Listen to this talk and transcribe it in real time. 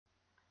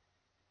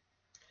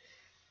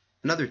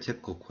Another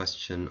typical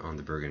question on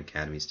the Bergen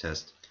Academies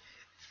test.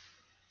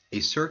 A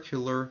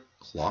circular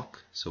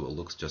clock, so it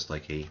looks just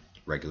like a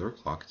regular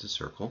clock, it's a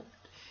circle,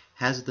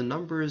 has the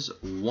numbers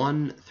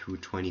 1 through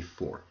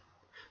 24.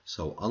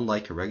 So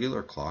unlike a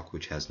regular clock,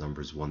 which has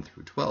numbers 1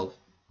 through 12,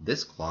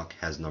 this clock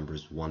has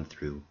numbers 1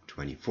 through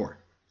 24.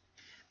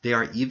 They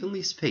are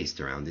evenly spaced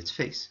around its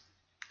face.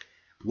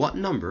 What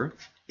number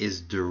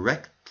is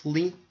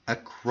directly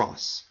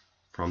across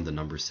from the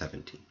number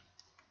 17?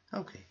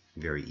 Okay,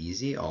 very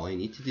easy. All I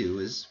need to do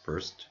is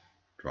first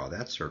draw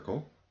that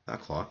circle,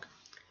 that clock,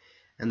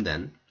 and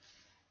then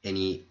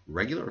any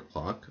regular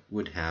clock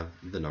would have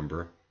the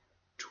number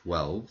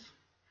 12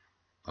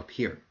 up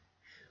here,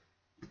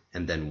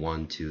 and then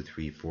 1, 2,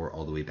 3, 4,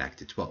 all the way back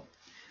to 12.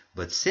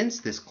 But since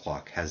this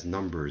clock has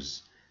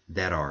numbers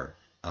that are,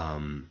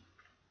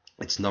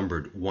 it's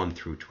numbered 1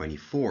 through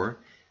 24,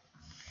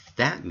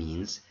 that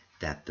means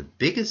that the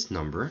biggest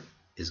number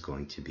is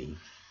going to be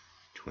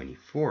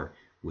 24,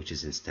 which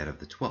is instead of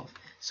the 12.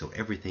 So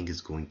everything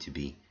is going to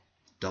be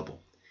double.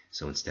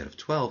 So instead of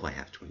 12, I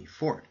have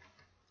 24.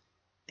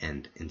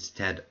 And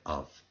instead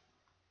of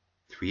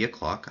 3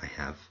 o'clock, I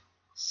have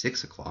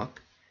 6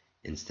 o'clock.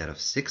 Instead of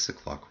 6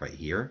 o'clock right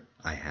here,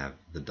 I have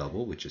the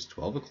double, which is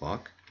 12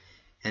 o'clock.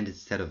 And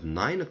instead of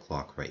 9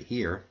 o'clock right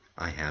here,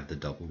 I have the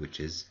double, which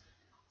is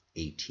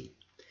 18.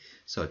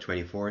 So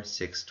 24,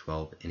 6,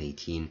 12, and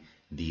 18,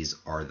 these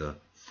are the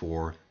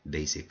 4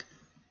 basic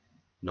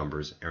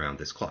numbers around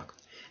this clock.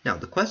 Now,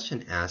 the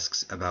question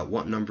asks about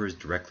what number is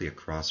directly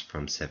across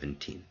from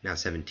 17. Now,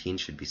 17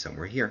 should be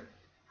somewhere here.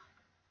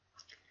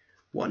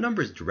 What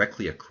number is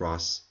directly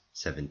across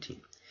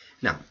 17?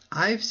 Now,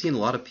 I've seen a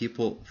lot of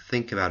people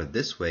think about it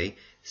this way.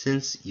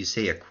 Since you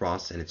say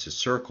across and it's a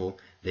circle,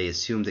 they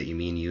assume that you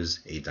mean use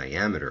a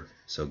diameter.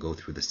 So go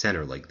through the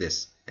center like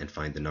this and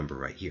find the number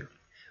right here.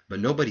 But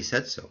nobody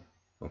said so.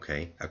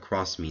 Okay,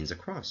 across means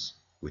across,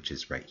 which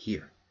is right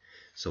here.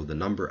 So the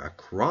number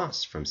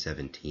across from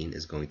 17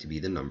 is going to be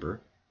the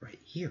number right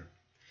here.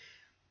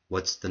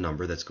 What's the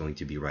number that's going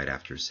to be right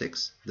after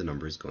 6? The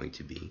number is going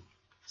to be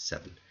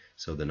 7.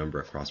 So the number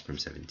across from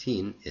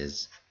 17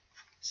 is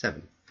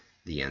 7.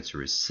 The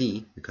answer is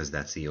C, because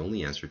that's the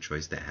only answer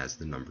choice that has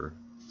the number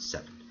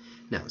 7.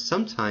 Now,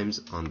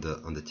 sometimes on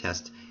the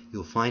test,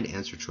 you'll find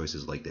answer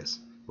choices like this,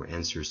 where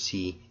answer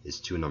C is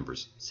 2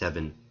 numbers,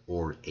 7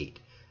 or 8.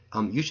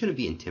 You shouldn't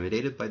be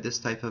intimidated by this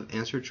type of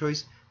answer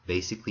choice.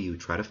 Basically, you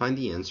try to find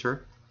the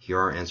answer. Here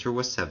our answer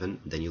was 7.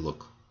 Then you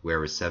look,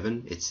 where is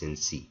 7? It's in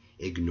C.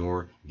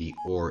 Ignore the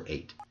or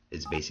 8.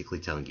 It's basically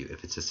telling you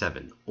if it's a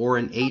 7 or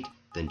an 8,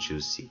 then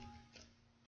choose C.